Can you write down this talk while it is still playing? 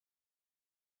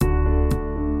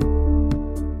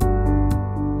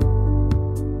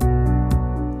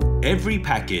Every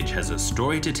package has a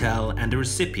story to tell and a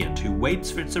recipient who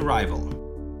waits for its arrival.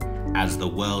 As the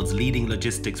world's leading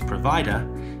logistics provider,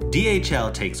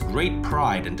 DHL takes great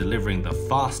pride in delivering the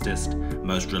fastest,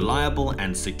 most reliable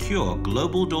and secure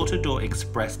global door-to-door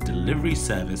express delivery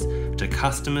service to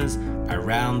customers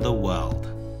around the world.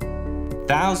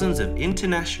 Thousands of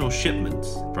international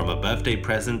shipments, from a birthday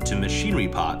present to machinery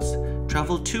parts,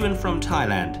 travel to and from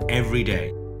Thailand every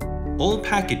day. All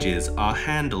packages are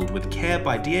handled with care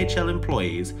by DHL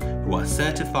employees who are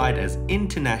certified as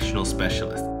international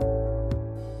specialists.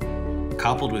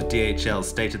 Coupled with DHL's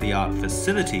state-of-the-art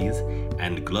facilities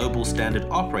and global standard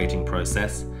operating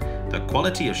process, the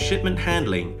quality of shipment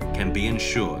handling can be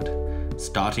ensured,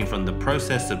 starting from the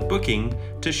process of booking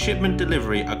to shipment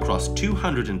delivery across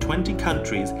 220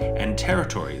 countries and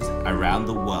territories around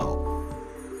the world.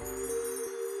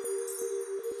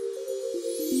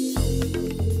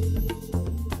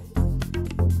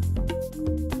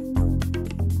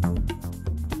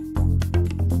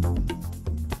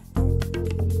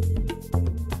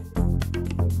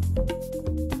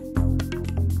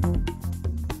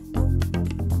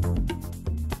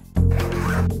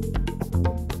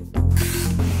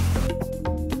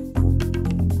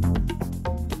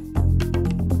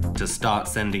 To start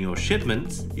sending your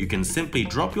shipments, you can simply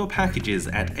drop your packages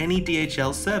at any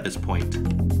DHL service point.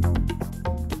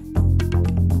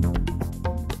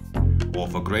 Or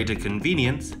for greater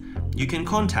convenience, you can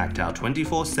contact our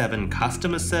 24/7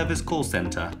 customer service call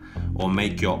center or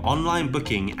make your online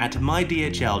booking at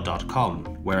mydhl.com,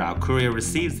 where our courier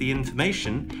receives the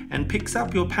information and picks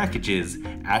up your packages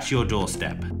at your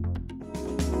doorstep.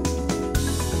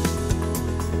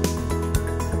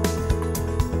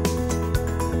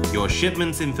 Your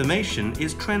shipment's information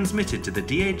is transmitted to the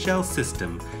DHL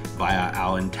system via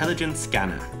our intelligent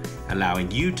scanner, allowing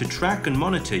you to track and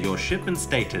monitor your shipment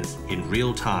status in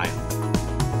real time.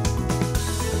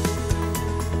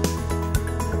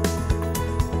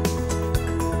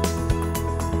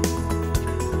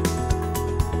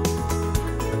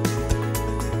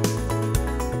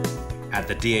 At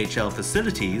the DHL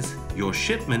facilities, your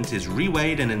shipment is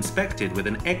reweighed and inspected with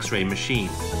an X-ray machine.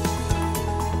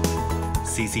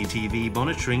 CCTV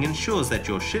monitoring ensures that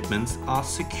your shipments are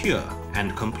secure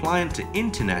and compliant to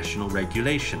international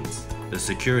regulations. The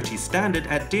security standard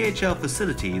at DHL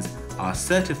facilities are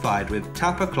certified with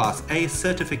TAPA Class A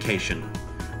certification,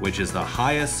 which is the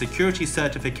highest security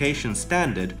certification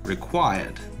standard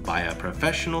required by a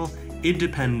professional,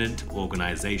 independent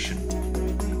organization.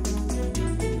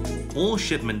 All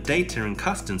shipment data and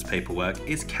customs paperwork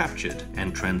is captured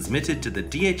and transmitted to the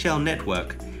DHL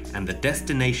network and the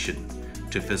destination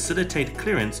to facilitate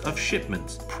clearance of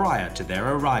shipments prior to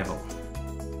their arrival.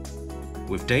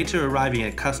 With data arriving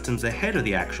at customs ahead of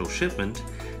the actual shipment,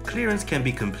 clearance can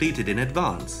be completed in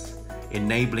advance,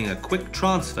 enabling a quick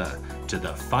transfer to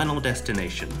the final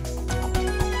destination.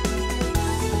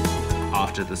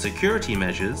 After the security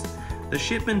measures, the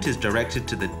shipment is directed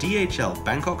to the DHL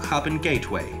Bangkok Hub and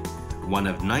Gateway, one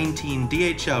of 19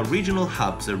 DHL regional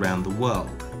hubs around the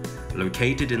world,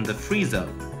 located in the Free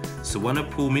Zone,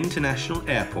 Suvarnabhumi International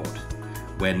Airport,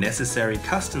 where necessary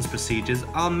customs procedures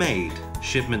are made,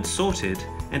 shipments sorted,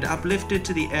 and uplifted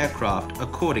to the aircraft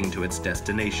according to its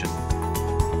destination.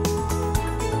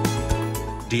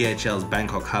 DHL's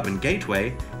Bangkok Hub and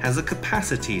Gateway has a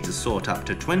capacity to sort up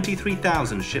to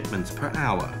 23,000 shipments per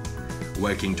hour.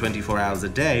 Working 24 hours a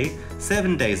day,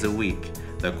 7 days a week,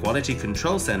 the Quality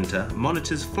Control Center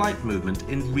monitors flight movement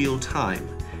in real time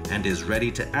and is ready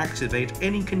to activate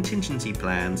any contingency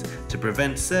plans to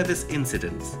prevent service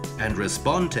incidents and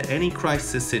respond to any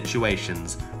crisis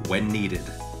situations when needed.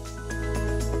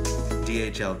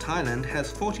 DHL Thailand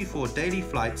has 44 daily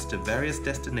flights to various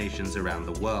destinations around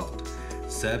the world,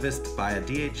 serviced by a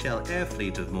DHL air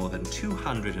fleet of more than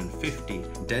 250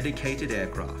 dedicated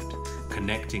aircraft,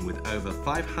 connecting with over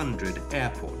 500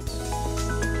 airports.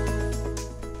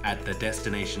 At the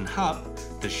destination hub,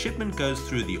 the shipment goes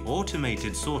through the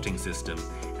automated sorting system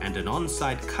and an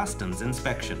on-site customs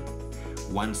inspection.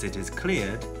 Once it is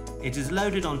cleared, it is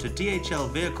loaded onto DHL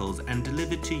vehicles and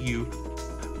delivered to you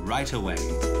right away.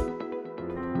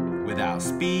 With our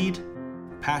speed,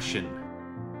 passion,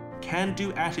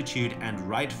 can-do attitude and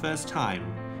right first time,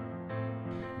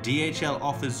 DHL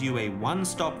offers you a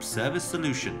one-stop service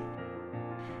solution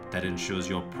that ensures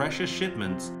your precious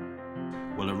shipments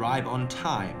will arrive on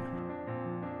time,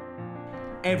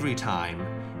 every time,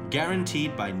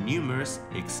 guaranteed by numerous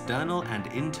external and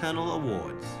internal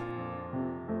awards.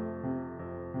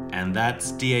 And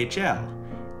that's DHL.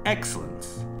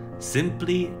 Excellence,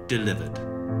 simply delivered.